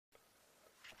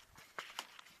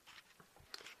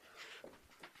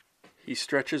He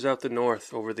stretches out the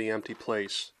north over the empty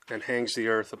place, and hangs the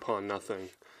earth upon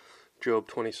nothing. Job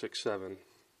 26:7.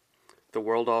 The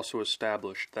world also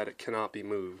established that it cannot be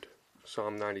moved.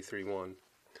 Psalm 93:1.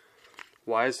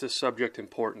 Why is this subject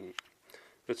important?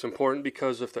 It's important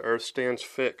because if the earth stands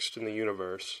fixed in the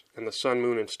universe, and the sun,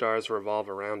 moon, and stars revolve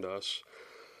around us,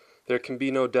 there can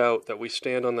be no doubt that we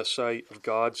stand on the site of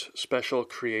God's special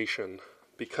creation.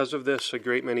 Because of this, a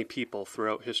great many people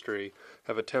throughout history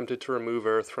have attempted to remove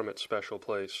Earth from its special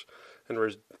place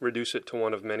and reduce it to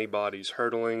one of many bodies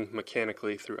hurtling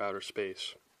mechanically through outer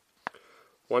space.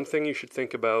 One thing you should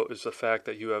think about is the fact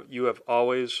that you have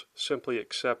always simply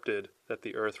accepted that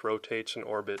the Earth rotates and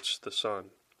orbits the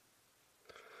sun,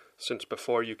 since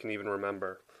before you can even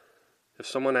remember. If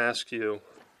someone asks you,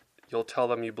 you'll tell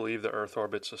them you believe the Earth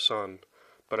orbits the sun,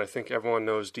 but I think everyone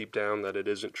knows deep down that it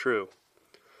isn't true.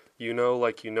 You know,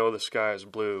 like you know the sky is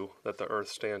blue, that the Earth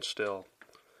stands still.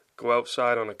 Go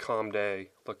outside on a calm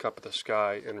day, look up at the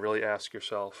sky, and really ask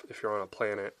yourself if you're on a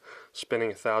planet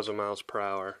spinning 1,000 miles per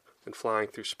hour and flying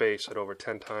through space at over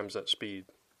 10 times that speed.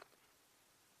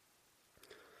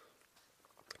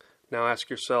 Now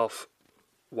ask yourself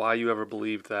why you ever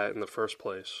believed that in the first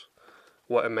place.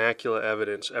 What immaculate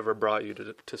evidence ever brought you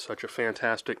to such a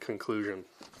fantastic conclusion?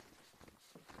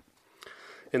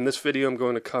 In this video, I'm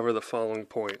going to cover the following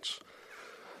points.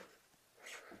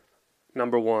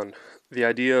 Number 1. The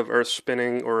idea of Earth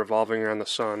spinning or revolving around the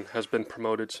sun has been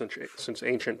promoted since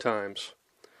ancient times.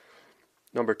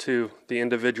 Number 2. The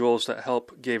individuals that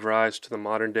gave rise to the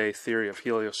modern-day theory of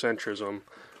heliocentrism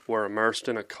were immersed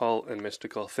in occult and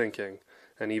mystical thinking,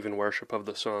 and even worship of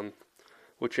the sun,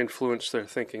 which influenced their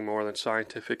thinking more than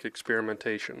scientific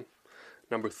experimentation.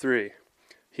 Number 3.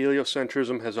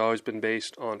 Heliocentrism has always been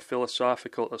based on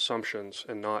philosophical assumptions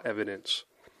and not evidence.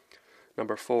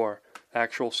 Number 4.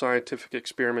 Actual scientific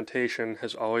experimentation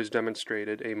has always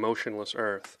demonstrated a motionless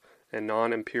Earth, and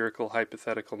non-empirical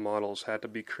hypothetical models had to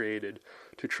be created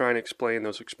to try and explain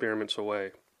those experiments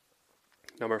away.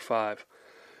 Number 5.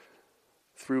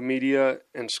 Through media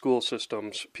and school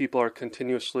systems, people are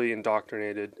continuously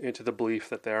indoctrinated into the belief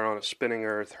that they are on a spinning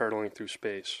Earth hurtling through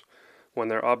space, when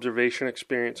their observation,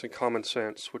 experience, and common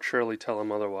sense would surely tell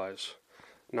them otherwise.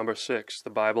 Number 6. The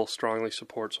Bible strongly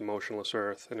supports a motionless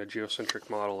Earth and a geocentric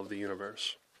model of the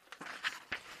universe.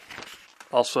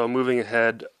 Also, moving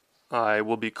ahead, I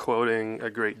will be quoting a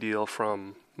great deal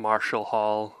from Marshall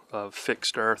Hall of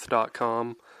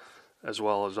FixedEarth.com, as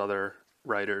well as other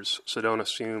writers, so don't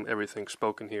assume everything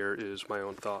spoken here is my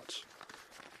own thoughts.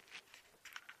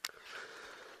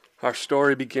 Our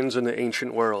story begins in the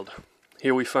ancient world.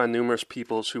 Here we find numerous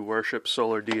peoples who worship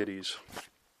solar deities.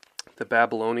 The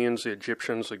Babylonians, the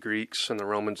Egyptians, the Greeks, and the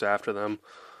Romans after them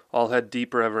all had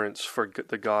deep reverence for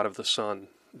the god of the sun,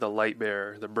 the light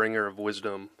bearer, the bringer of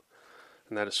wisdom,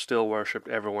 and that is still worshipped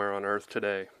everywhere on earth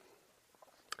today.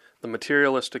 The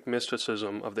materialistic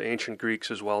mysticism of the ancient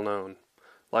Greeks is well known.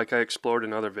 Like I explored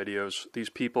in other videos, these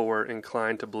people were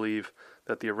inclined to believe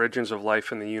that the origins of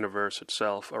life in the universe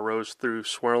itself arose through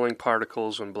swirling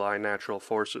particles and blind natural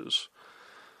forces.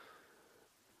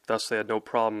 Thus, they had no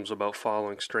problems about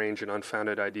following strange and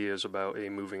unfounded ideas about a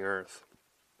moving Earth.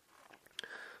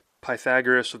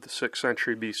 Pythagoras of the 6th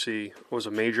century BC was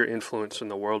a major influence in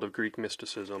the world of Greek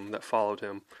mysticism that followed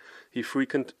him. He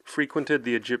frequented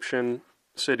the Egyptian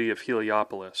city of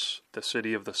Heliopolis, the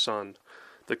city of the sun.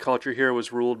 The culture here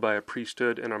was ruled by a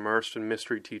priesthood and immersed in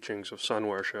mystery teachings of sun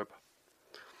worship.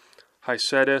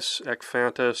 Hycetus,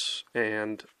 Ecphantus,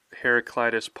 and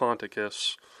Heraclitus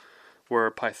Ponticus were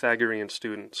Pythagorean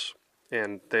students,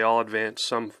 and they all advanced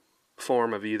some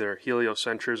form of either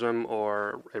heliocentrism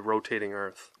or a rotating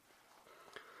Earth.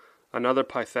 Another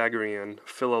Pythagorean,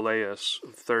 Philolaus,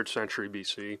 of 3rd century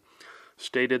BC,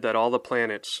 stated that all the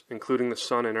planets, including the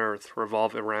sun and Earth,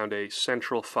 revolve around a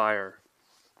central fire.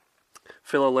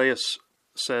 Philolaus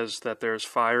says that there is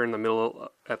fire in the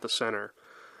middle at the center.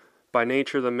 By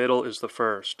nature, the middle is the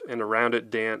first, and around it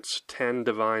dance 10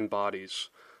 divine bodies: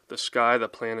 the sky, the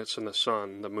planets, and the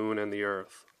sun, the moon, and the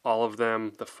earth. All of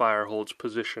them, the fire holds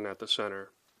position at the center.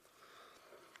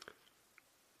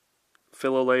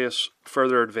 Philolaus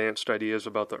further advanced ideas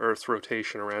about the Earth's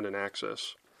rotation around an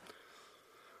axis.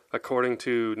 According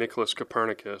to Nicholas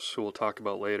Copernicus, who we'll talk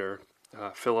about later,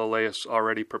 Philolaus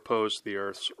already proposed the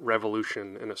Earth's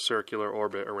revolution in a circular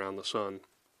orbit around the sun.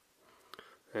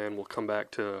 And we'll come back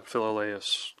to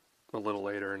Philolaus a little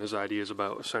later and his ideas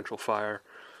about a central fire.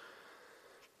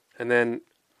 And then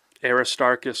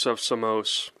Aristarchus of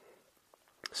Samos,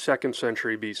 2nd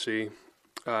century BC,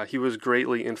 he was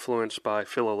greatly influenced by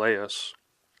Philolaus,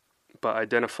 but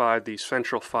identified the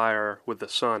central fire with the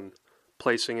sun,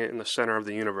 placing it in the center of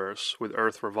the universe, with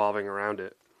Earth revolving around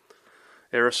it.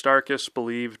 Aristarchus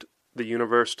believed the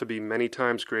universe to be many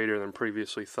times greater than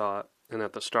previously thought, and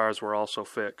that the stars were also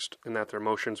fixed, and that their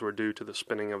motions were due to the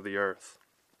spinning of the Earth.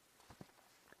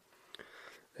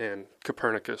 And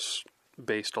Copernicus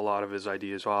based a lot of his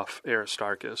ideas off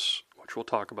Aristarchus, which we'll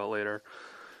talk about later.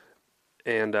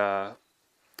 And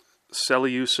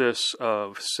Seleucus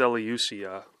of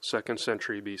Seleucia, 2nd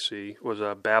century BC, was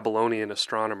a Babylonian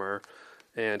astronomer,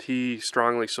 and he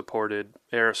strongly supported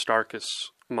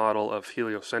Aristarchus' model of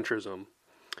heliocentrism.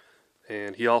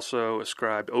 And he also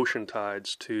ascribed ocean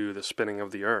tides to the spinning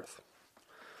of the Earth.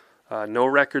 No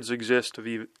records exist of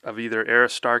either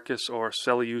Aristarchus or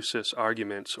Seleucus'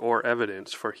 arguments or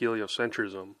evidence for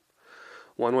heliocentrism.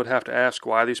 One would have to ask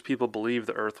why these people believed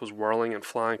the Earth was whirling and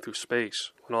flying through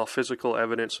space, when all physical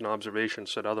evidence and observation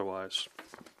said otherwise.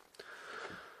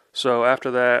 So after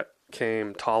that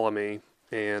came Ptolemy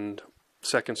in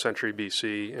 2nd century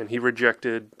BC, and he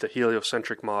rejected the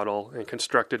heliocentric model and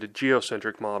constructed a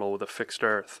geocentric model with a fixed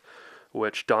Earth,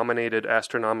 which dominated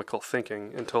astronomical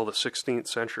thinking until the 16th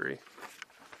century.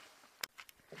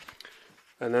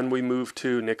 And then we move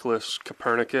to Nicholas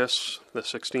Copernicus, the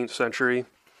 16th century.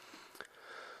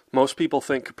 Most people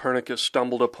think Copernicus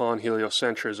stumbled upon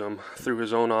heliocentrism through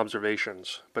his own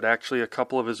observations, but actually a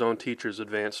couple of his own teachers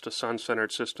advanced a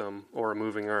sun-centered system or a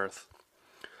moving Earth.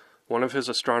 One of his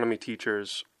astronomy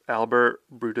teachers, Albert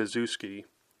Brudzinski,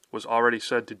 was already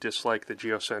said to dislike the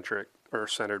geocentric,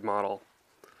 Earth-centered model.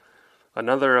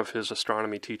 Another of his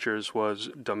astronomy teachers was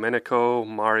Domenico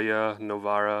Maria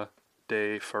Novara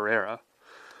de Ferrara.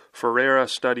 Ferrara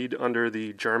studied under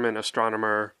the German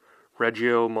astronomer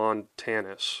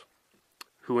Regiomontanus,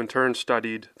 who in turn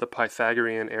studied the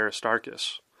Pythagorean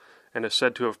Aristarchus, and is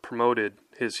said to have promoted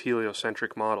his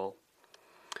heliocentric model.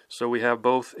 So we have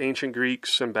both ancient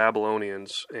Greeks and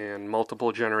Babylonians and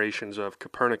multiple generations of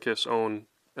Copernicus' own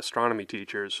astronomy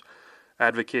teachers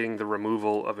advocating the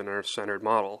removal of an Earth-centered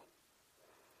model.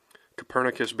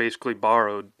 Copernicus basically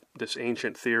borrowed this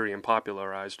ancient theory and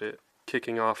popularized it,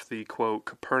 kicking off the, quote,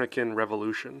 Copernican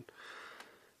revolution.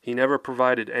 He never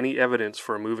provided any evidence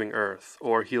for a moving Earth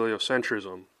or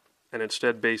heliocentrism, and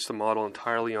instead based the model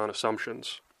entirely on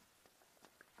assumptions.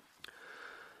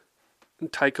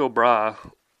 Tycho Brahe,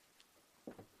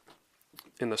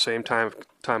 in the same time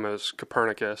as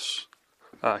Copernicus,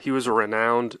 he was a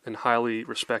renowned and highly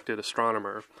respected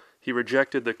astronomer. He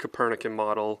rejected the Copernican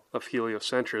model of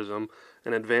heliocentrism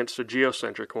and advanced a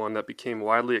geocentric one that became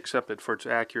widely accepted for its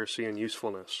accuracy and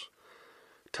usefulness.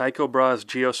 Tycho Brahe's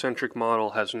geocentric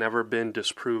model has never been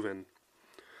disproven.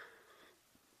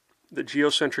 The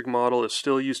geocentric model is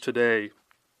still used today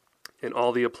in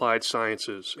all the applied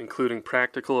sciences, including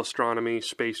practical astronomy,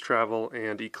 space travel,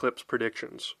 and eclipse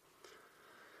predictions.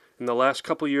 In the last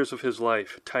couple years of his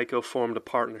life, Tycho formed a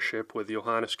partnership with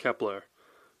Johannes Kepler,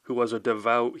 who was a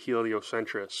devout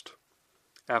heliocentrist.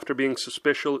 After being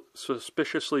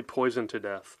suspiciously poisoned to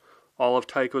death, all of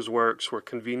Tycho's works were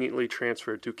conveniently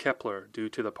transferred to Kepler due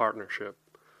to the partnership.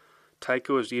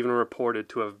 Tycho is even reported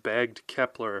to have begged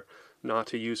Kepler not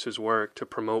to use his work to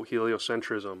promote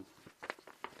heliocentrism.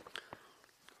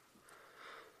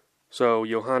 So,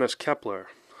 Johannes Kepler,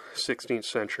 16th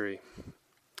century.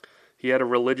 He had a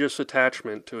religious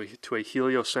attachment to a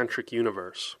heliocentric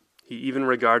universe. He even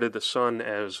regarded the sun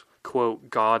as,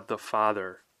 quote, God the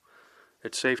Father.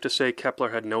 It's safe to say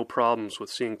Kepler had no problems with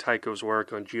seeing Tycho's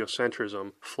work on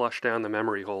geocentrism flushed down the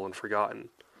memory hole and forgotten.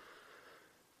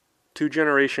 2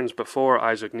 generations before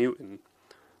Isaac Newton,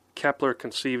 Kepler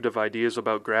conceived of ideas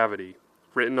about gravity,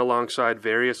 written alongside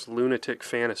various lunatic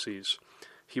fantasies.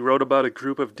 He wrote about a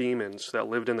group of demons that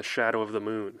lived in the shadow of the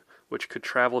moon, which could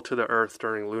travel to the Earth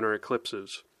during lunar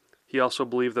eclipses. He also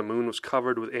believed the moon was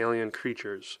covered with alien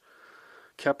creatures.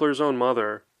 Kepler's own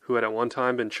mother, who had at one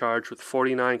time been charged with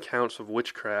 49 counts of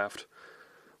witchcraft,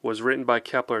 was written by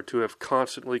Kepler to have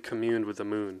constantly communed with the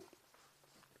moon.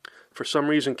 For some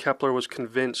reason, Kepler was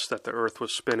convinced that the Earth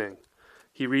was spinning.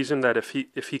 He reasoned that if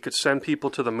he could send people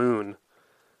to the moon,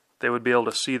 they would be able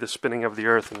to see the spinning of the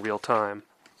Earth in real time.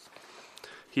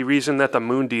 He reasoned that the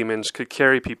moon demons could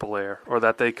carry people there, or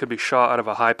that they could be shot out of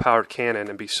a high-powered cannon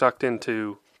and be sucked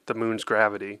into the moon's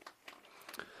gravity.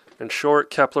 In short,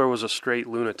 Kepler was a straight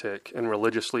lunatic and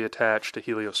religiously attached to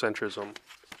heliocentrism.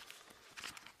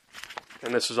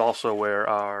 And this is also where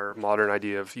our modern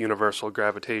idea of universal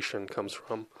gravitation comes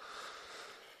from.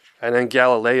 And then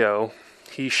Galileo,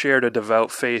 he shared a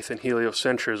devout faith in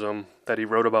heliocentrism that he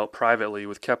wrote about privately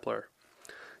with Kepler.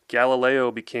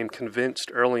 Galileo became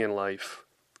convinced early in life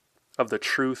of the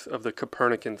truth of the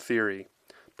Copernican theory,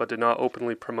 but did not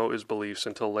openly promote his beliefs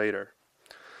until later.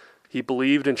 He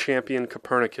believed and championed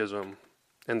Copernicism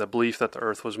and the belief that the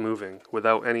earth was moving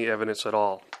without any evidence at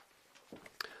all.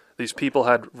 These people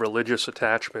had religious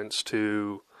attachments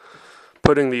to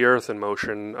putting the earth in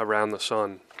motion around the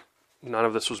sun. None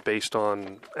of this was based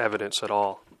on evidence at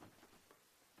all.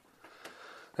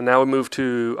 And now we move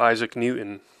to Isaac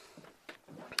Newton.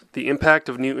 The impact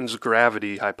of Newton's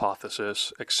gravity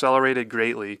hypothesis accelerated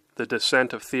greatly the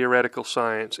descent of theoretical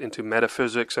science into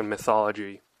metaphysics and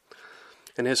mythology.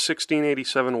 In his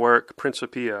 1687 work,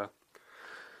 Principia,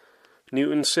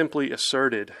 Newton simply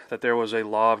asserted that there was a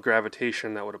law of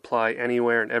gravitation that would apply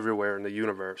anywhere and everywhere in the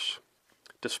universe,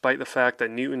 despite the fact that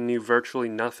Newton knew virtually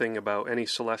nothing about any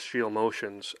celestial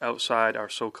motions outside our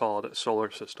so-called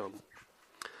solar system.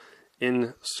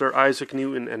 In Sir Isaac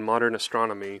Newton and Modern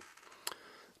Astronomy,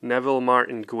 Neville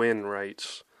Martin Gwynne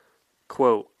writes,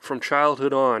 quote, "From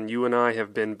childhood on, you and I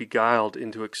have been beguiled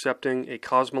into accepting a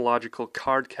cosmological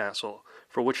card castle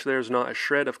for which there is not a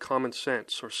shred of common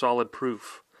sense or solid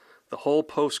proof. The whole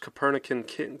post-Copernican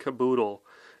kit and caboodle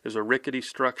is a rickety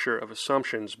structure of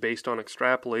assumptions based on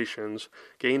extrapolations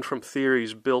gained from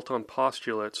theories built on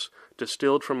postulates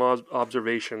distilled from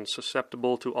observations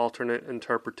susceptible to alternate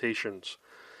interpretations.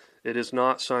 It is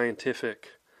not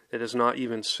scientific. It is not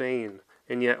even sane.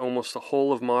 And yet almost the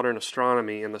whole of modern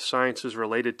astronomy and the sciences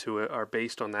related to it are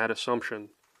based on that assumption."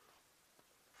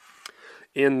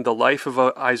 In The Life of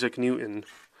Isaac Newton,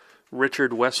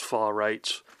 Richard Westphal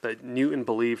writes that Newton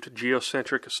believed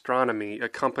geocentric astronomy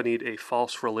accompanied a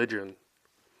false religion.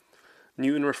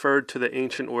 Newton referred to the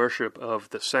ancient worship of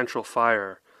the central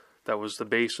fire that was the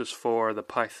basis for the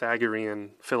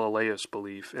Pythagorean Philolaus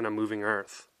belief in a moving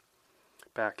earth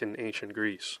back in ancient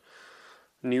Greece.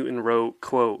 Newton wrote,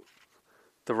 quote,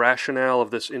 "The rationale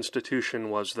of this institution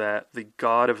was that the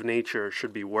God of nature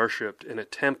should be worshipped in a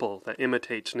temple that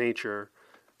imitates nature,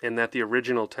 and that the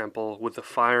original temple, with the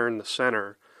fire in the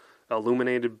center,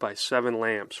 illuminated by 7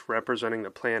 lamps representing the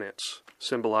planets,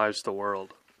 symbolized the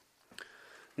world."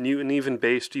 Newton even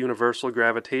based universal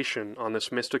gravitation on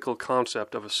this mystical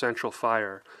concept of a central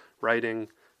fire,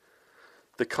 writing,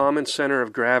 "The common center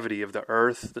of gravity of the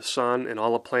earth, the sun, and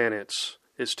all the planets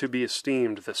is to be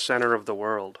esteemed the center of the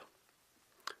world."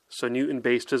 So Newton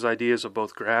based his ideas of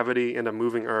both gravity and a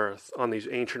moving earth on these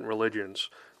ancient religions,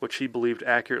 which he believed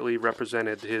accurately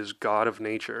represented his God of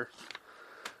nature.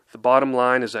 The bottom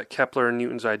line is that Kepler and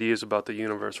Newton's ideas about the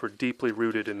universe were deeply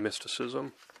rooted in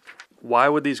mysticism. Why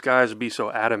would these guys be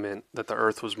so adamant that the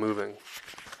earth was moving?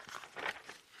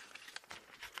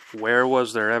 Where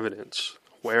was their evidence?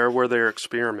 Where were their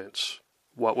experiments?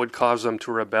 What would cause them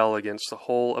to rebel against the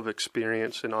whole of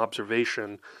experience and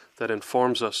observation that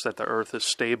informs us that the earth is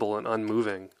stable and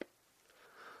unmoving?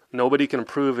 Nobody can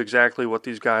prove exactly what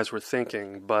these guys were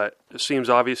thinking, but it seems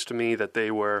obvious to me that they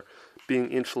were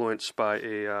being influenced by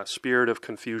a spirit of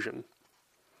confusion.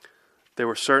 They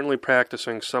were certainly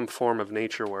practicing some form of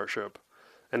nature worship,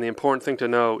 and the important thing to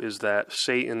know is that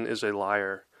Satan is a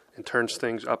liar and turns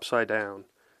things upside down.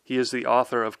 He is the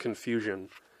author of confusion.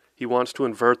 He wants to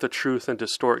invert the truth and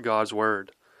distort God's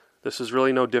word. This is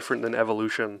really no different than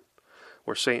evolution,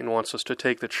 where Satan wants us to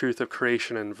take the truth of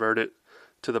creation and invert it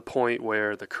to the point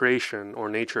where the creation, or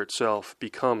nature itself,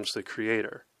 becomes the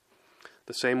creator.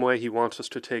 The same way he wants us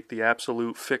to take the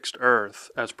absolute fixed earth,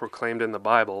 as proclaimed in the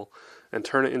Bible, and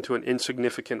turn it into an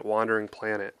insignificant wandering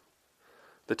planet.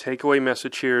 The takeaway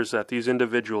message here is that these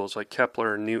individuals, like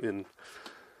Kepler and Newton,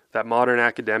 that modern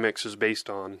academics is based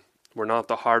on, were not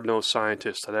the hard-nosed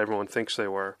scientists that everyone thinks they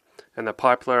were, and the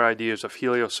popular ideas of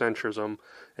heliocentrism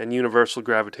and universal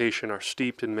gravitation are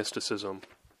steeped in mysticism.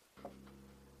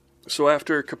 So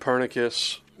after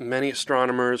Copernicus, many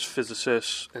astronomers,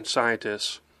 physicists, and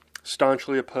scientists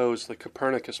staunchly opposed the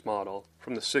Copernicus model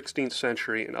from the 16th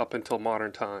century and up until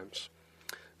modern times.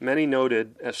 Many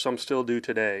noted, as some still do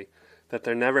today, that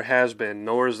there never has been,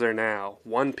 nor is there now,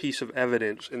 one piece of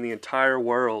evidence in the entire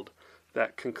world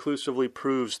that conclusively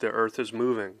proves the earth is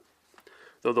moving.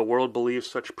 Though the world believes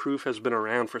such proof has been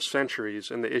around for centuries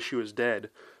and the issue is dead,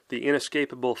 the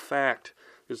inescapable fact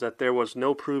is that there was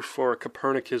no proof for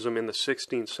Copernicism in the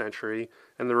 16th century,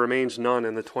 and there remains none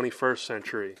in the 21st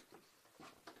century.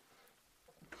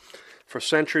 For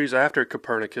centuries after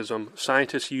Copernicism,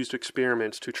 scientists used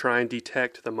experiments to try and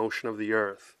detect the motion of the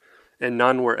earth, and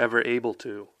none were ever able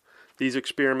to. These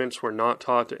experiments were not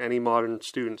taught to any modern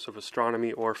students of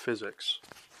astronomy or physics.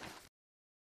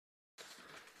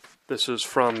 This is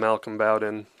from Malcolm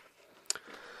Bowden.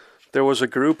 There was a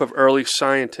group of early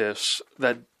scientists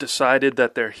that decided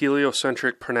that their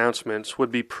heliocentric pronouncements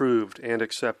would be proved and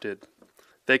accepted.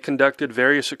 They conducted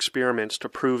various experiments to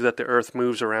prove that the earth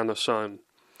moves around the sun.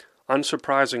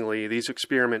 Unsurprisingly, these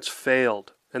experiments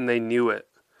failed and they knew it,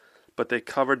 but they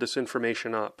covered this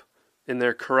information up. In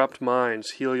their corrupt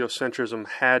minds, heliocentrism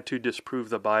had to disprove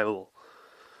the Bible,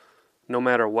 no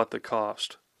matter what the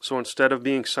cost. So instead of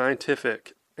being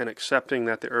scientific and accepting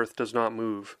that the earth does not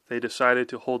move, they decided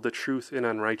to hold the truth in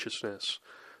unrighteousness.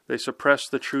 They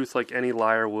suppressed the truth like any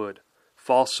liar would.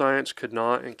 False science could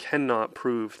not and cannot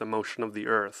prove the motion of the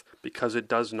earth, because it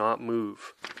does not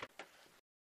move.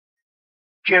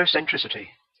 Geocentricity,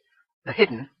 the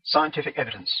hidden scientific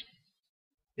evidence.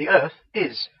 The earth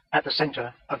is at the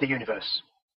center of the universe.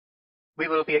 We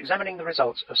will be examining the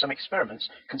results of some experiments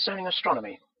concerning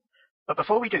astronomy. But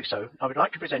before we do so, I would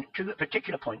like to present two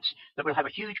particular points that will have a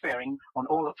huge bearing on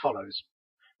all that follows.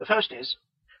 The first is,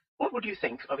 what would you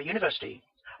think of a university,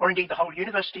 or indeed the whole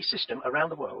university system around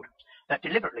the world, that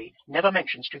deliberately never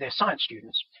mentions to their science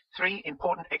students three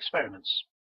important experiments,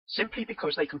 simply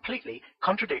because they completely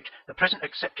contradict the present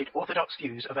accepted orthodox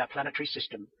views of our planetary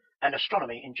system and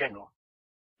astronomy in general?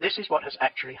 This is what has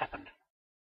actually happened.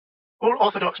 All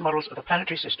orthodox models of the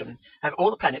planetary system have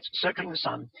all the planets circling the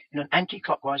Sun in an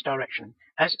anti-clockwise direction,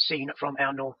 as seen from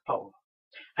our North Pole.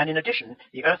 And in addition,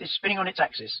 the Earth is spinning on its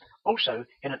axis, also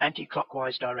in an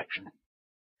anti-clockwise direction.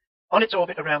 On its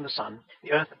orbit around the Sun,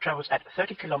 the Earth travels at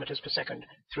 30 kilometers per second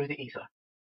through the ether.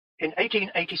 In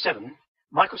 1887,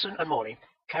 Michelson and Morley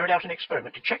carried out an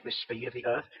experiment to check this speed of the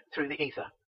Earth through the ether.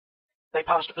 They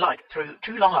passed light through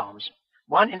two long arms,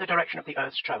 one in the direction of the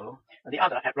Earth's travel, and the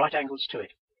other at right angles to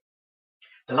it.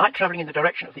 The light travelling in the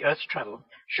direction of the Earth's travel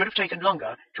should have taken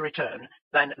longer to return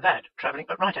than that travelling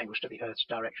at right angles to the Earth's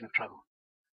direction of travel.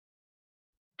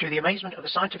 To the amazement of the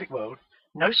scientific world,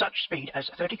 no such speed as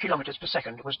 30 kilometers per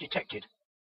second was detected.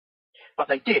 But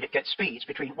they did get speeds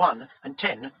between 1 and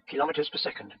 10 kilometers per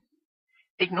second.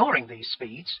 Ignoring these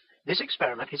speeds, this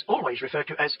experiment is always referred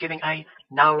to as giving a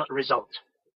null result.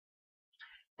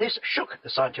 This shook the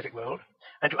scientific world,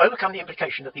 and to overcome the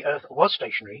implication that the Earth was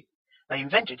stationary, they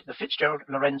invented the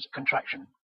Fitzgerald-Lorentz contraction.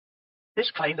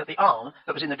 This claimed that the arm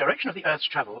that was in the direction of the Earth's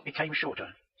travel became shorter,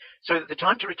 so that the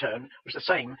time to return was the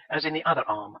same as in the other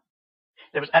arm.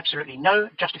 There was absolutely no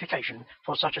justification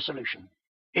for such a solution.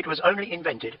 It was only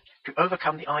invented to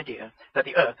overcome the idea that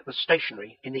the Earth was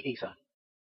stationary in the ether.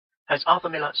 As Arthur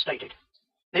Miller stated,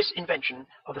 this invention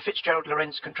of the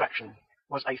Fitzgerald-Lorentz contraction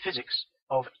was a physics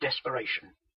of desperation.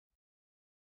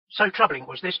 So troubling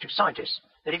was this to scientists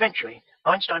that eventually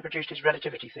Einstein produced his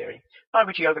relativity theory, by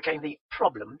which he overcame the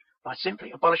problem by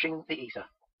simply abolishing the ether.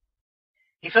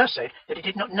 He first said that he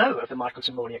did not know of the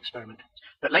Michelson-Morley experiment,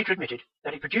 but later admitted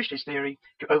that he produced his theory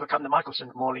to overcome the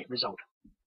Michelson-Morley result.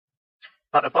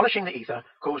 But abolishing the ether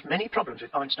caused many problems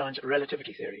with Einstein's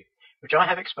relativity theory, which I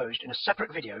have exposed in a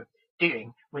separate video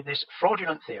dealing with this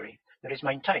fraudulent theory that is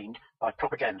maintained by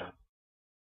propaganda.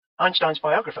 Einstein's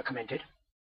biographer commented,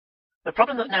 "The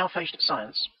problem that now faced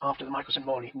science after the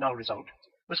Michelson-Morley null result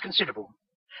was considerable,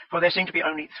 for there seemed to be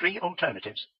only three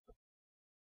alternatives.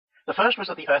 The first was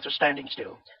that the Earth was standing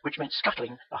still, which meant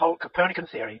scuttling the whole Copernican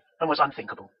theory and was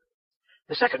unthinkable.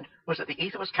 The second was that the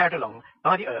ether was carried along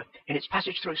by the Earth in its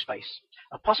passage through space,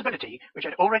 a possibility which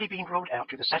had already been ruled out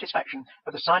to the satisfaction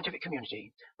of the scientific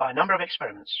community by a number of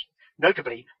experiments,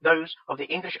 notably those of the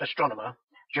English astronomer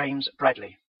James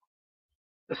Bradley.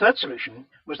 The third solution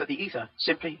was that the ether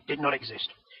simply did not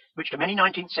exist, which to many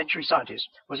 19th century scientists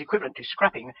was equivalent to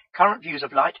scrapping current views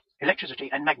of light, electricity,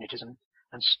 and magnetism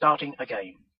and starting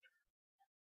again."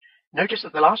 Notice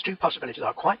that the last two possibilities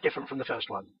are quite different from the first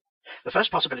one. The first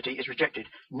possibility is rejected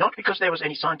not because there was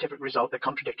any scientific result that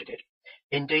contradicted it.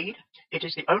 Indeed, it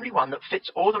is the only one that fits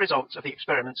all the results of the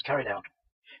experiments carried out.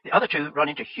 The other two run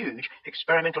into huge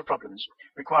experimental problems,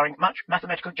 requiring much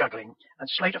mathematical juggling and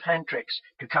sleight-of-hand tricks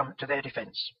to come to their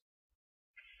defense.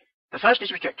 The first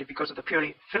is rejected because of the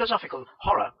purely philosophical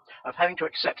horror of having to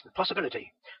accept the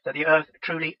possibility that the Earth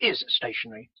truly is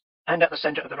stationary and at the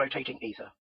center of the rotating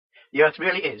ether. The Earth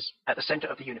really is at the center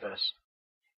of the universe.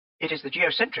 It is the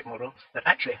geocentric model that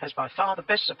actually has by far the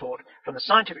best support from the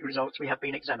scientific results we have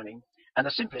been examining and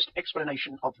the simplest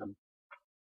explanation of them.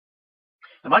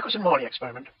 The Michelson-Morley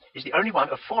experiment is the only one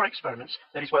of 4 experiments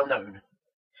that is well known.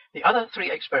 The other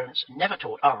 3 experiments never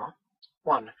taught are: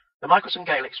 1. The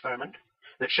Michelson-Gale experiment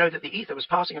that showed that the ether was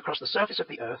passing across the surface of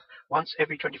the Earth once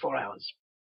every 24 hours.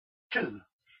 2.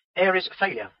 Airy's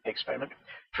failure experiment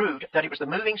proved that it was the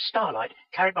moving starlight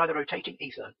carried by the rotating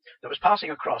ether that was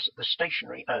passing across the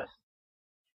stationary Earth.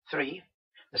 3.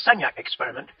 The Sagnac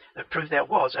experiment that proved there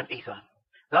was an ether,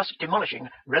 thus demolishing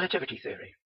relativity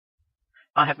theory.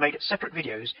 I have made separate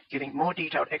videos giving more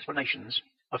detailed explanations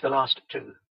of the last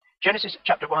 2. Genesis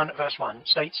chapter 1 verse 1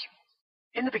 states,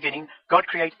 "In the beginning God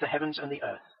created the heavens and the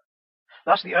earth."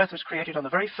 Thus the earth was created on the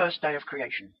very first day of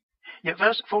creation. Yet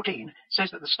verse 14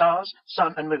 says that the stars,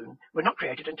 sun, and moon were not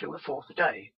created until the fourth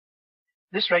day.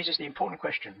 This raises the important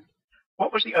question: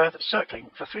 what was the earth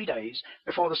circling for 3 days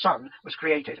before the sun was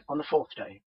created on the fourth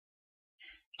day?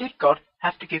 Did God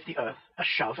have to give the earth a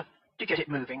shove to get it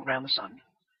moving round the sun?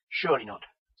 Surely not.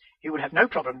 He would have no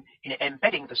problem in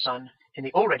embedding the sun in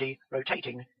the already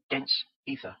rotating dense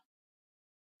ether.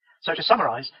 So to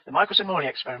summarize, the Michelson-Morley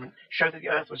experiment showed that the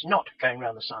earth was not going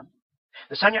round the sun.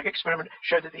 The Sagnac experiment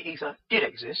showed that the ether did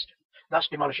exist, thus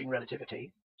demolishing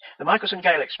relativity. The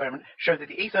Michelson-Gale experiment showed that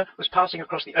the ether was passing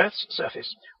across the Earth's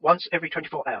surface once every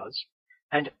 24 hours,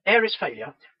 and Airy's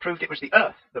failure proved it was the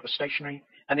Earth that was stationary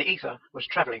and the ether was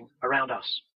travelling around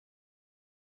us.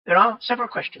 There are several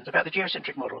questions about the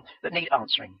geocentric model that need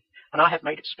answering, and I have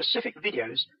made specific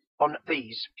videos on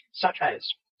these, such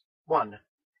as 1.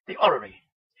 The orrery,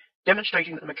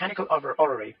 demonstrating that the mechanical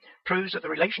orrery proves that the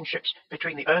relationships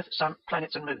between the Earth, Sun,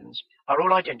 planets, and moons are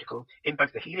all identical in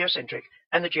both the heliocentric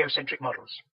and the geocentric models.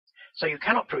 So you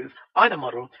cannot prove either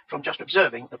model from just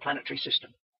observing the planetary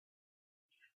system.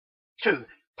 2.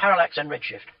 Parallax and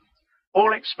redshift,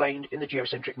 all explained in the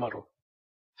geocentric model.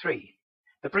 3.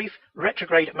 The brief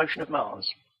retrograde motion of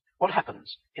Mars, what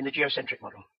happens in the geocentric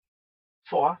model.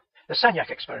 4. The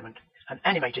Sagnac experiment, an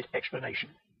animated explanation.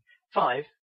 5.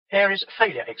 Airy's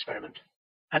failure experiment,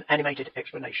 an animated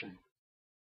explanation.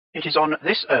 It is on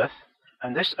this Earth,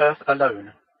 and this Earth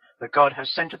alone, that God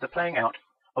has centered the playing out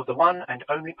of the one and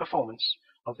only performance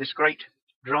of this great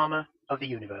drama of the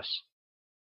universe.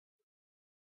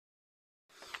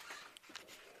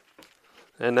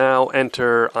 And now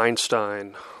enter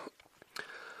Einstein.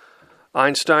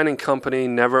 Einstein and company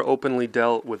never openly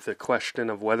dealt with the question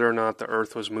of whether or not the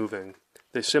Earth was moving.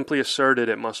 They simply asserted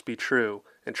it must be true,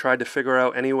 and tried to figure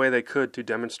out any way they could to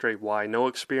demonstrate why no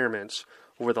experiments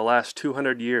over the last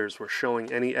 200 years were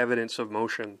showing any evidence of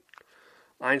motion.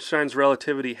 Einstein's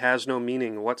relativity has no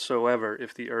meaning whatsoever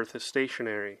if the Earth is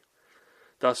stationary.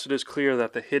 Thus it is clear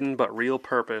that the hidden but real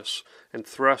purpose and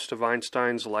thrust of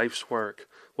Einstein's life's work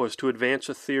was to advance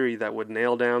a theory that would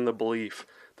nail down the belief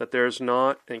that there is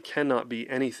not and cannot be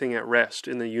anything at rest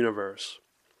in the universe.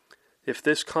 If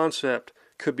this concept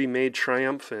could be made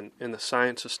triumphant in the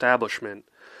science establishment,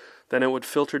 then it would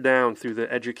filter down through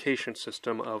the education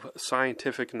system of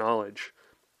scientific knowledge.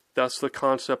 Thus the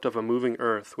concept of a moving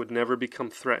Earth would never become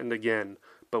threatened again,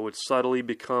 but would subtly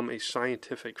become a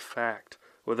scientific fact,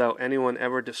 without anyone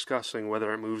ever discussing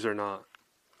whether it moves or not.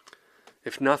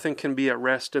 If nothing can be at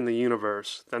rest in the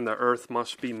universe, then the Earth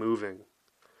must be moving.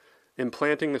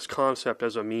 Implanting this concept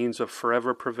as a means of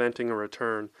forever preventing a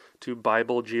return to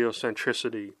Bible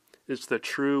geocentricity is the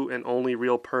true and only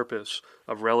real purpose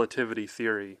of relativity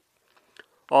theory.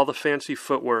 All the fancy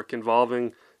footwork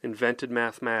involving invented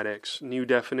mathematics, new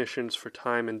definitions for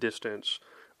time and distance,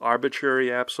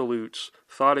 arbitrary absolutes,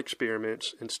 thought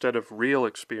experiments instead of real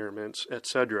experiments,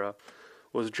 etc.,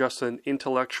 was just an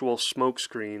intellectual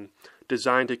smokescreen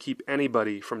designed to keep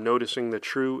anybody from noticing the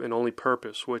true and only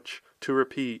purpose, which, to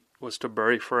repeat, was to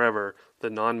bury forever the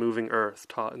non-moving Earth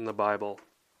taught in the Bible.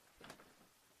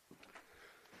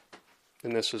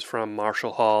 And this is from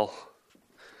Marshall Hall.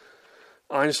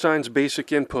 Einstein's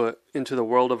basic input into the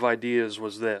world of ideas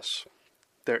was this: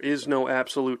 there is no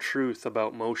absolute truth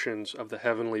about motions of the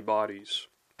heavenly bodies,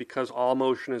 because all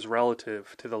motion is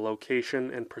relative to the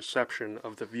location and perception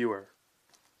of the viewer.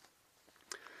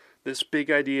 This big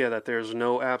idea that there is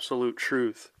no absolute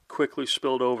truth quickly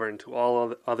spilled over into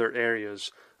all other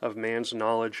areas of man's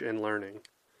knowledge and learning.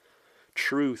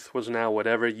 Truth was now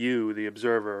whatever you, the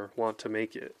observer, want to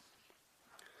make it.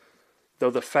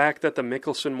 Though the fact that the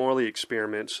Michelson-Morley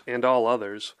experiments, and all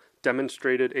others,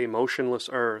 demonstrated a motionless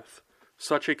Earth,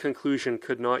 such a conclusion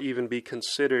could not even be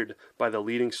considered by the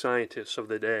leading scientists of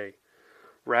the day.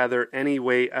 Rather, any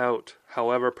way out,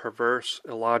 however perverse,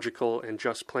 illogical, and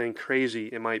just plain crazy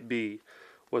it might be,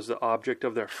 was the object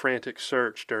of their frantic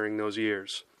search during those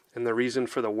years, and the reason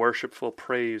for the worshipful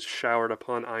praise showered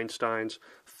upon Einstein's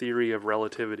theory of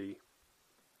relativity.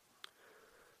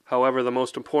 However, the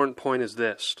most important point is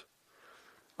this: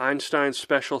 Einstein's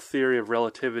special theory of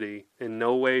relativity in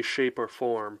no way, shape, or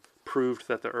form proved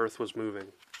that the Earth was moving.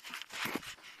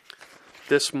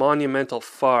 This monumental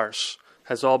farce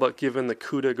has all but given the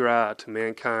coup de grace to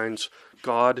mankind's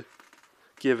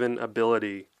God-given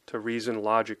ability to reason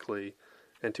logically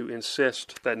and to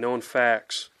insist that known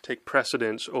facts take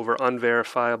precedence over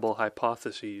unverifiable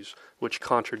hypotheses which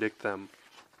contradict them.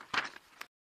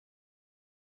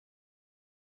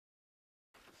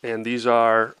 And these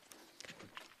are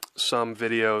some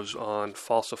videos on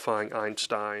falsifying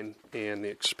Einstein and the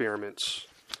experiments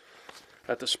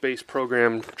that the space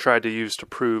program tried to use to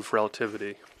prove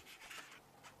relativity.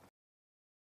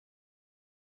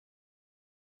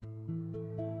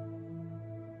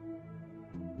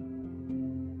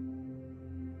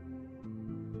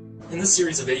 In this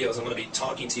series of videos, I'm going to be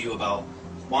talking to you about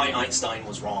why Einstein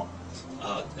was wrong.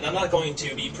 And I'm not going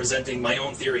to be presenting my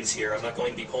own theories here. I'm not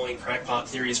going to be pulling crackpot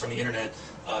theories from the internet.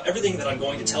 Everything that I'm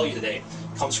going to tell you today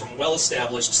comes from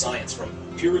well-established science, from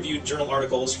peer-reviewed journal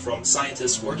articles, from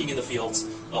scientists working in the fields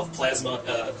of plasma,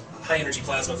 high-energy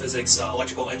plasma physics,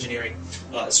 electrical engineering,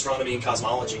 astronomy, and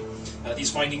cosmology.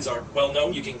 These findings are well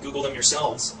known. You can Google them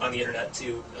yourselves on the internet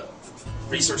to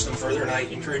research them further, and I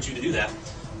encourage you to do that.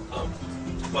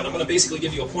 But I'm going to basically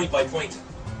give you a point-by-point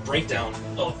breakdown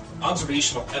of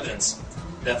observational evidence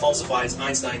that falsifies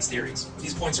Einstein's theories.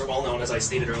 These points are well known, as I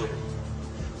stated earlier.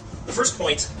 The first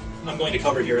point I'm going to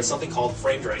cover here is something called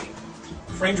frame dragging.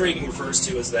 Frame dragging refers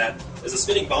to as that as a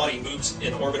spinning body moves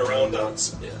in orbit around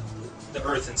the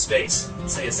Earth in space,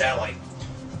 say a satellite,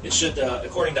 it should,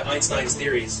 according to Einstein's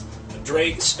theories,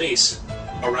 drag space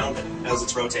around it as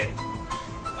it's rotating.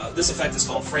 This effect is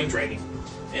called frame dragging.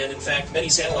 And in fact, many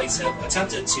satellites have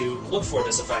attempted to look for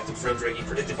this effect of frame dragging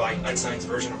predicted by Einstein's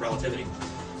version of relativity.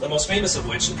 The most famous of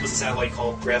which was a satellite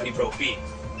called Gravity Probe B.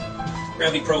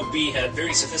 Gravity Probe B had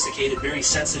very sophisticated, very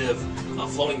sensitive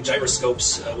floating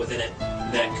gyroscopes within it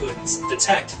that could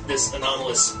detect this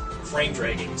anomalous frame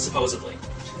dragging, supposedly.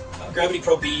 Gravity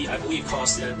Probe B, I believe,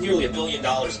 cost nearly $1 billion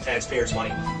of taxpayers'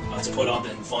 money to put up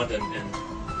and fund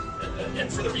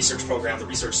and for the research program, the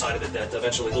research side of it that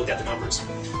eventually looked at the numbers.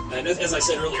 And as I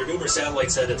said earlier, numerous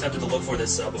satellites had attempted to look for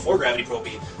this before Gravity Probe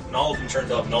B, and all of them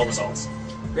turned up null results.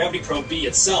 Gravity Probe B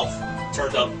itself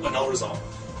turned up a null result.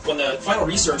 When the final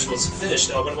research was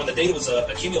finished, when the data was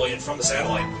accumulated from the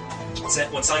satellite,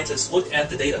 when scientists looked at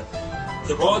the data,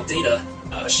 the raw data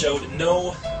showed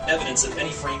no evidence of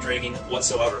any frame dragging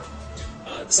whatsoever.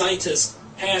 The scientists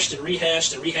hashed and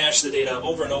rehashed the data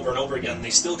over and over and over again, and they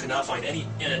still could not find any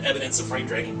evidence of frame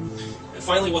dragging. And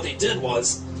finally what they did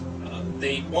was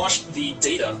they washed the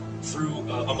data through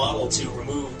a model to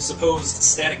remove supposed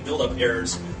static buildup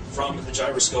errors from the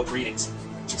gyroscope readings.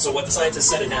 So what the scientists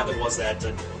said had happened was that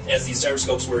as these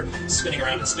gyroscopes were spinning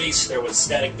around in space, there was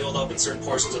static buildup in certain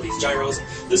portions of these gyros.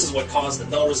 This is what caused the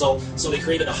null result. So they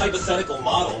created a hypothetical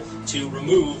model to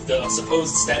remove the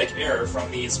supposed static error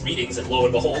from these readings, and lo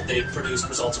and behold, they produced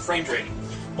results of frame dragging.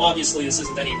 Well, obviously, this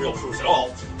isn't any real proof at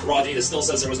all. The raw data still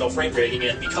says there was no frame dragging,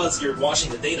 and because you're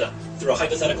washing the data through a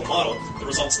hypothetical model, the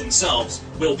results themselves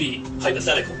will be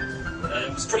hypothetical.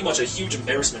 It was pretty much a huge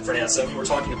embarrassment for NASA. I mean, we're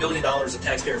talking $1 billion of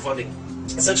taxpayer funding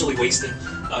essentially wasted,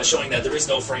 showing that there is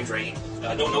no frame dragging.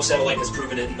 No satellite has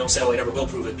proven it, and no satellite ever will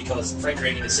prove it, because frame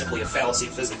dragging is simply a fallacy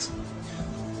of physics.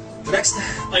 The next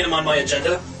item on my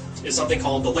agenda is something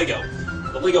called the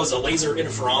LIGO. The LIGO is a laser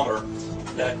interferometer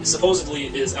that supposedly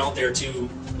is out there to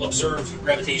observe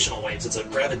gravitational waves. It's a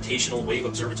gravitational wave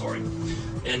observatory.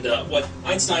 And what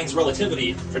Einstein's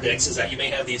relativity predicts is that you may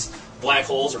have these black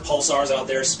holes or pulsars out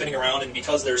there spinning around, and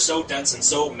because they're so dense and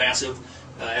so massive,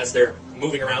 as they're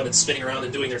moving around and spinning around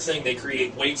and doing their thing, they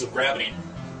create waves of gravity.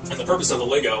 And the purpose of the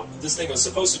LIGO, this thing was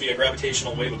supposed to be a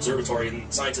gravitational wave observatory,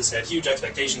 and scientists had huge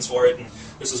expectations for it, and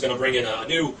this was going to bring in a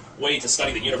new way to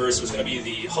study the universe. It was going to be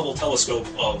the Hubble telescope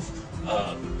of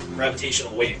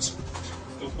gravitational waves.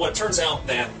 What turns out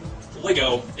that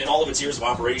LIGO, in all of its years of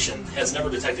operation, has never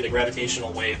detected a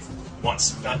gravitational wave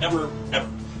once. Never, ever.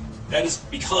 That is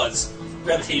because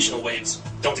gravitational waves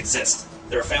don't exist.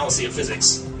 They're a fallacy of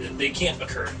physics. They can't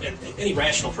occur. And any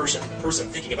rational person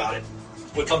thinking about it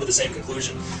would come to the same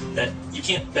conclusion, that you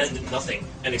can't bend nothing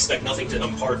and expect nothing to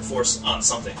impart force on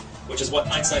something, which is what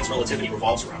Einstein's relativity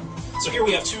revolves around. So here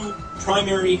we have two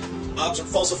primary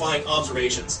falsifying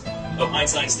observations of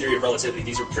Einstein's theory of relativity.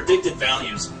 These are predicted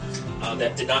values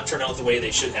that did not turn out the way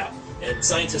they should have. And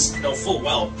scientists know full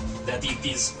well that the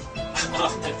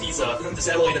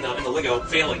satellite and the LIGO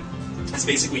failing is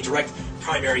basically direct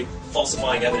primary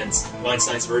falsifying evidence of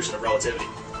Einstein's version of relativity.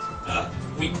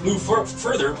 We move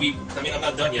further. I'm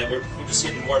not done yet. We're just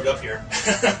getting warmed up here.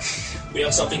 We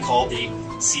have something called the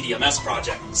CDMS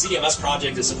project. The CDMS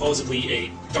project is supposedly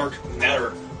a dark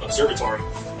matter observatory.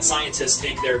 Scientists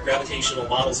take their gravitational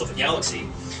models of a galaxy.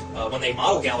 When they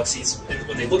model galaxies, and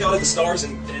when they look out at the stars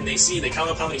and they count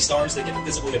up how many stars they can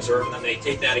visibly observe, and then they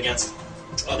take that against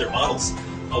other models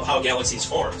of how galaxies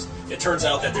form. It turns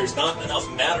out that there's not enough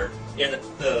matter in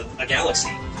a galaxy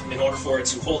in order for it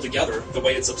to hold together the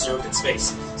way it's observed in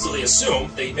space. So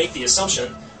they make the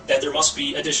assumption that there must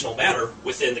be additional matter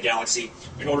within the galaxy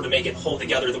in order to make it hold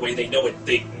together the way they know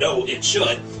it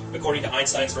should, according to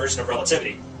Einstein's version of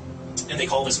relativity. And they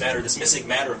call this matter, this missing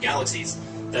matter of galaxies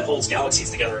that holds galaxies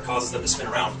together and causes them to spin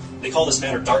around, they call this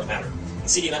matter dark matter. The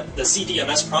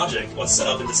CDMS project was set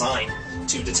up and designed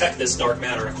to detect this dark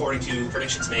matter according to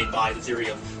predictions made by the theory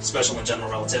of special and general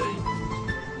relativity.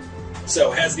 So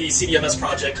has the CDMS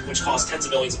project, which cost tens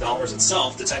of millions of dollars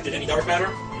itself, detected any dark matter?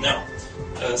 No.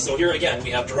 So here again,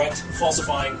 we have direct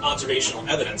falsifying observational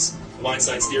evidence of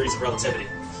Einstein's theories of relativity.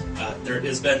 There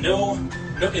has been no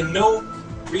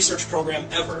research program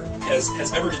ever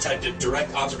has ever detected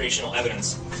direct observational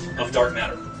evidence of dark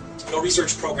matter. No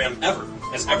research program ever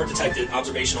has ever detected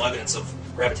observational evidence of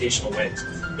gravitational waves.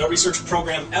 No research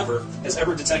program ever has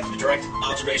ever detected direct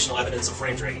observational evidence of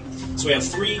frame draining. So we have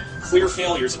three clear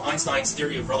failures of Einstein's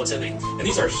theory of relativity, and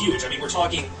these are huge. I mean, we're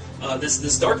talking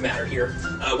this dark matter here.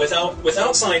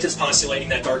 Without scientists postulating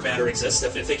that dark matter exists,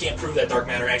 if they can't prove that dark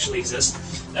matter actually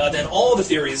exists, then all the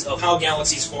theories of how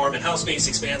galaxies form and how space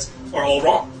expands are all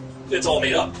wrong. It's all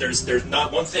made up. There's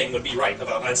not one thing would be right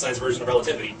about Einstein's version of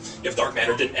relativity if dark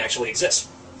matter didn't actually exist.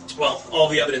 Well, all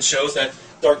the evidence shows that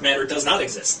dark matter does not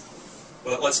exist.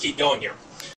 But let's keep going here.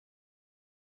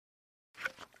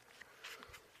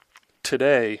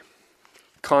 Today,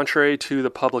 contrary to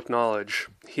the public knowledge,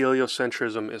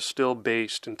 heliocentrism is still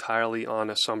based entirely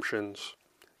on assumptions.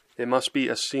 It must be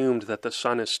assumed that the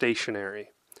sun is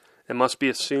stationary. It must be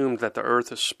assumed that the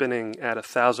Earth is spinning at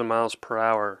 1,000 miles per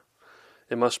hour.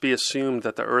 It must be assumed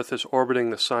that the Earth is orbiting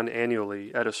the sun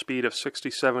annually at a speed of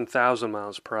 67,000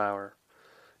 miles per hour.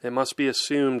 It must be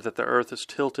assumed that the Earth is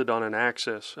tilted on an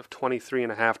axis of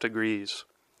 23.5 degrees.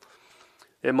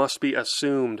 It must be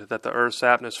assumed that the Earth's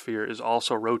atmosphere is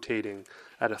also rotating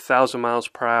at 1,000 miles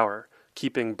per hour,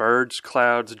 keeping birds,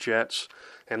 clouds, jets,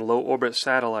 and low-orbit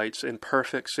satellites in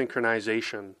perfect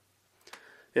synchronization.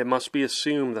 It must be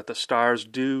assumed that the stars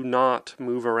do not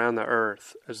move around the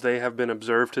Earth, as they have been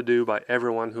observed to do by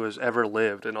everyone who has ever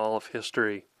lived in all of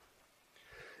history.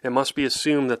 It must be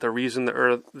assumed that the reason the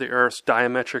Earth's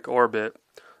diametric orbit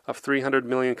of 300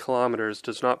 million kilometers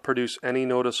does not produce any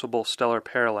noticeable stellar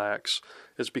parallax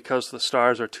is because the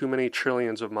stars are too many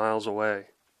trillions of miles away.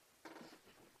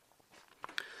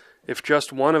 If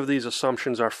just one of these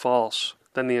assumptions are false,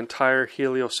 then the entire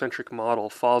heliocentric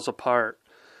model falls apart,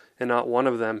 and not one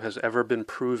of them has ever been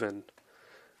proven.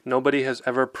 Nobody has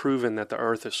ever proven that the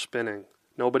Earth is spinning.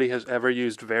 Nobody has ever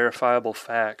used verifiable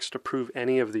facts to prove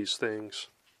any of these things.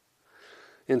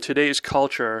 In today's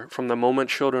culture, from the moment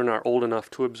children are old enough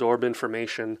to absorb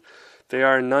information, they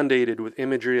are inundated with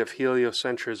imagery of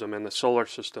heliocentrism and the solar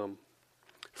system.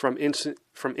 From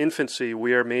infancy,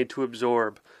 we are made to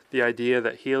absorb the idea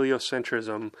that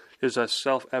heliocentrism is as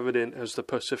self-evident as the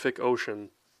Pacific Ocean.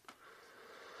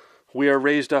 We are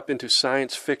raised up into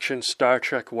science fiction Star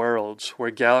Trek worlds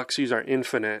where galaxies are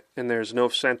infinite and there is no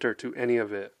center to any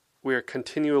of it. We are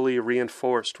continually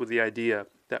reinforced with the idea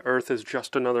that Earth is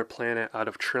just another planet out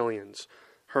of trillions,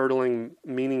 hurtling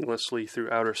meaninglessly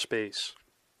through outer space.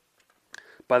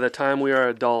 By the time we are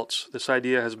adults, this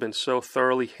idea has been so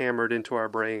thoroughly hammered into our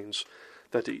brains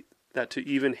that to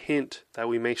even hint that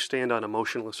we may stand on a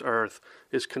motionless Earth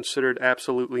is considered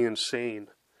absolutely insane.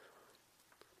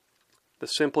 The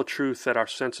simple truth that our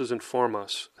senses inform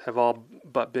us have all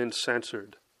but been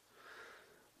censored.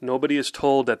 Nobody is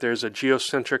told that there's a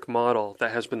geocentric model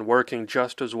that has been working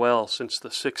just as well since the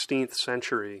 16th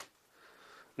century.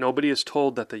 Nobody is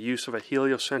told that the use of a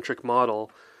heliocentric model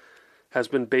has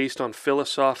been based on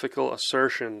philosophical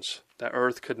assertions that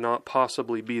Earth could not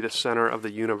possibly be the center of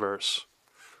the universe.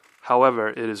 However,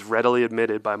 it is readily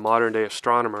admitted by modern-day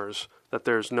astronomers that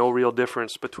there is no real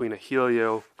difference between a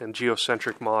helio and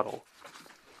geocentric model.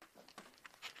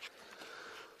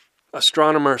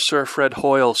 Astronomer Sir Fred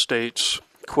Hoyle states,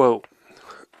 quote,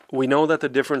 "We know that the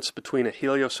difference between a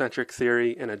heliocentric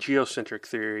theory and a geocentric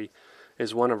theory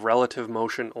is one of relative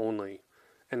motion only,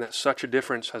 and that such a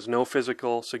difference has no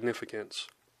physical significance.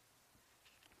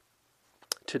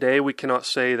 Today we cannot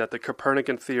say that the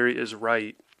Copernican theory is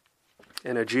right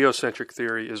and a geocentric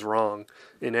theory is wrong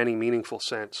in any meaningful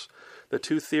sense. The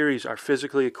two theories are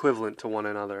physically equivalent to one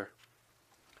another."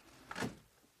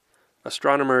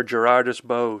 Astronomer Gerardus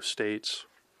Bow states,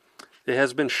 "It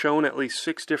has been shown at least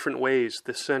 6 different ways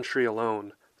this century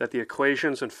alone that the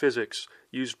equations and physics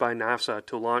used by NASA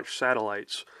to launch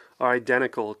satellites are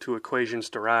identical to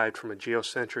equations derived from a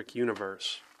geocentric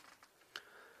universe."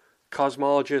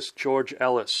 Cosmologist George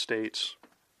Ellis states,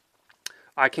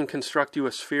 "I can construct you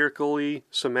a spherically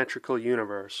symmetrical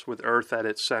universe with Earth at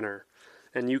its center,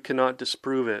 and you cannot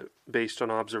disprove it based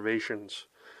on observations.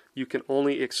 You can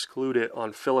only exclude it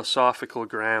on philosophical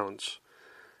grounds.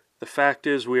 The fact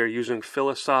is we are using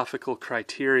philosophical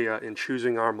criteria in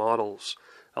choosing our models.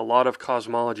 A lot of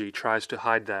cosmology tries to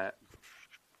hide that."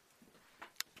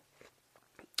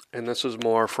 And this is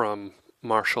more from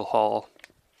Marshall Hall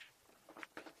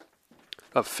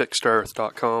of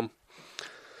FixedEarth.com.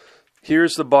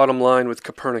 "Here's the bottom line with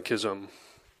Copernicism,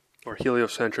 or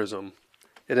heliocentrism.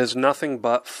 It has nothing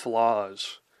but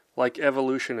flaws. Like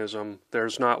evolutionism, there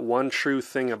is not one true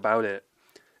thing about it.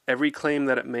 Every claim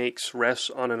that it makes rests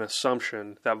on an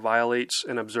assumption that violates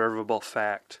an observable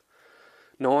fact.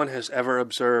 No one has ever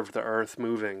observed the Earth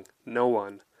moving. No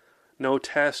one. No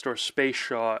test or space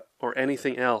shot or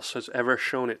anything else has ever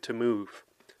shown it to move.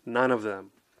 None of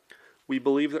them. We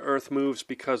believe the Earth moves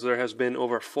because there has been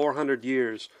over 400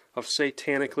 years of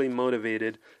satanically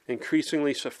motivated,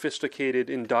 increasingly sophisticated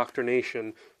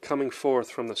indoctrination coming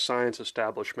forth from the science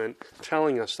establishment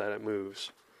telling us that it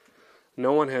moves.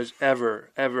 No one has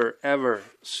ever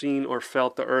seen or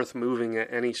felt the Earth moving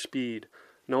at any speed.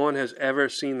 No one has ever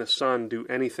seen the sun do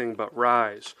anything but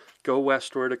rise, go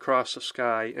westward across the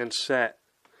sky, and set.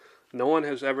 No one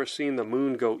has ever seen the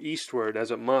moon go eastward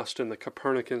as it must in the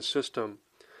Copernican system.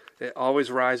 It always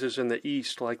rises in the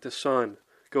east like the sun,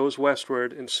 goes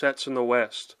westward, and sets in the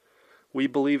west. We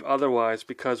believe otherwise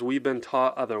because we've been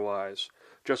taught otherwise,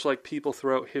 just like people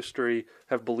throughout history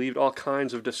have believed all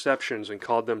kinds of deceptions and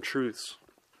called them truths.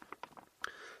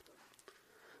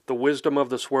 The wisdom of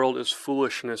this world is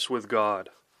foolishness with God.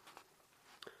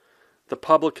 The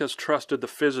public has trusted the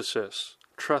physicists,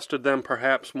 trusted them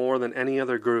perhaps more than any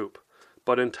other group,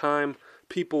 but in time,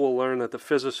 people will learn that the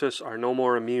physicists are no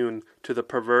more immune to the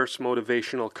perverse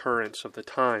motivational currents of the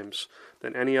times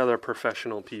than any other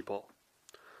professional people.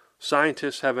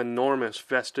 Scientists have enormous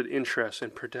vested interests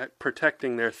in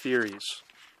protecting their theories,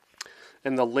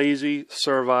 and the lazy,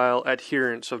 servile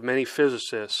adherence of many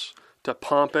physicists to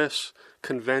pompous,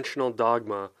 conventional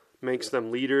dogma makes them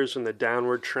leaders in the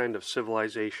downward trend of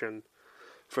civilization.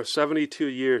 For 72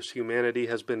 years, humanity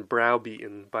has been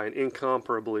browbeaten by an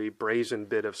incomparably brazen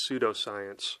bit of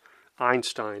pseudoscience,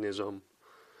 Einsteinism.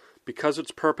 Because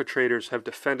its perpetrators have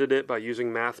defended it by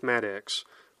using mathematics,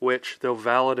 which, though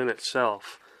valid in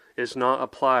itself, is not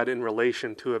applied in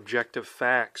relation to objective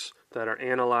facts that are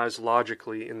analyzed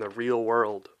logically in the real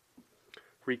world.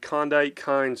 Recondite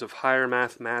kinds of higher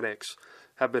mathematics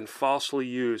have been falsely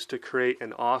used to create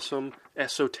an awesome,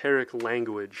 esoteric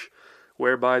language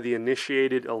whereby the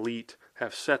initiated elite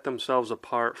have set themselves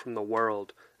apart from the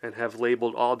world and have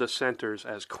labeled all dissenters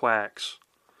as quacks.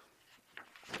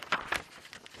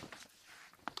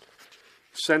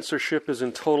 Censorship is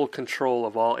in total control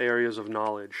of all areas of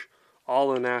knowledge,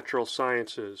 all the natural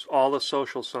sciences, all the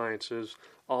social sciences,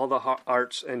 all the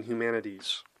arts and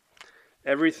humanities.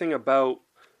 Everything about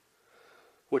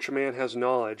which a man has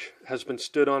knowledge has been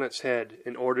stood on its head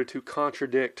in order to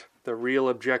contradict the real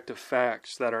objective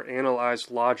facts that are analyzed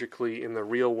logically in the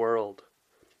real world.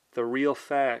 The real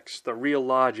facts, the real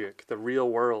logic, the real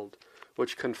world,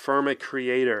 which confirm a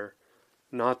creator,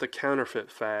 not the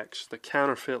counterfeit facts, the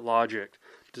counterfeit logic,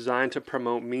 designed to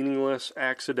promote meaningless,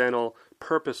 accidental,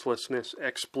 purposelessness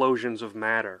explosions of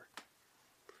matter.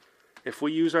 If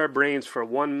we use our brains for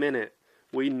 1 minute,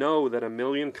 we know that a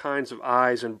million kinds of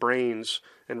eyes and brains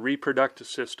and reproductive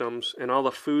systems and all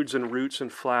the foods and roots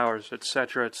and flowers,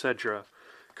 etc.,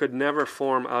 could never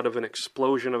form out of an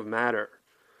explosion of matter.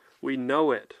 We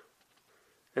know it.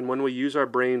 And when we use our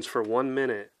brains for 1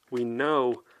 minute, we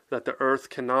know that the Earth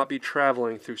cannot be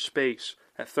traveling through space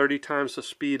at 30 times the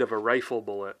speed of a rifle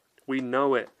bullet. We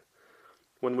know it.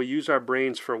 When we use our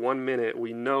brains for 1 minute,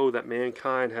 we know that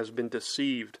mankind has been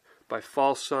deceived by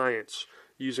false science,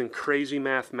 using crazy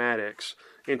mathematics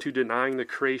into denying the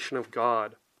creation of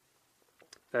God.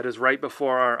 That is right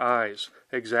before our eyes,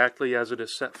 exactly as it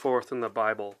is set forth in the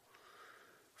Bible.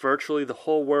 Virtually the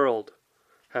whole world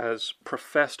has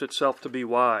professed itself to be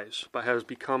wise, but has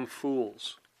become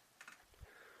fools.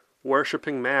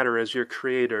 Worshipping matter as your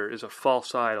creator is a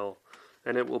false idol,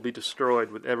 and it will be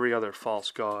destroyed with every other false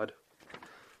god.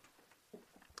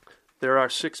 There are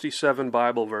 67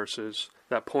 Bible verses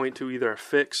that point to either a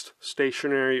fixed,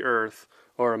 stationary earth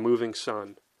or a moving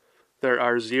sun. There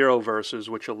are 0 verses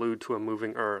which allude to a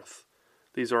moving earth.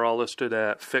 These are all listed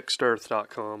at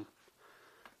fixedearth.com.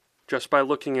 Just by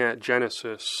looking at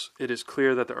Genesis, it is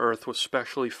clear that the earth was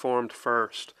specially formed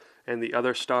first, and the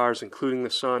other stars, including the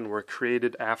sun, were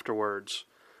created afterwards.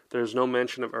 There is no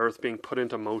mention of earth being put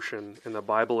into motion, and the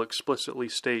Bible explicitly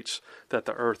states that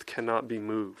the earth cannot be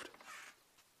moved.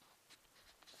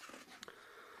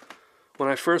 When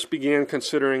I first began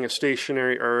considering a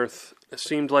stationary Earth, it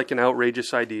seemed like an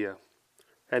outrageous idea.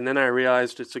 And then I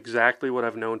realized it's exactly what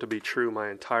I've known to be true my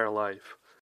entire life.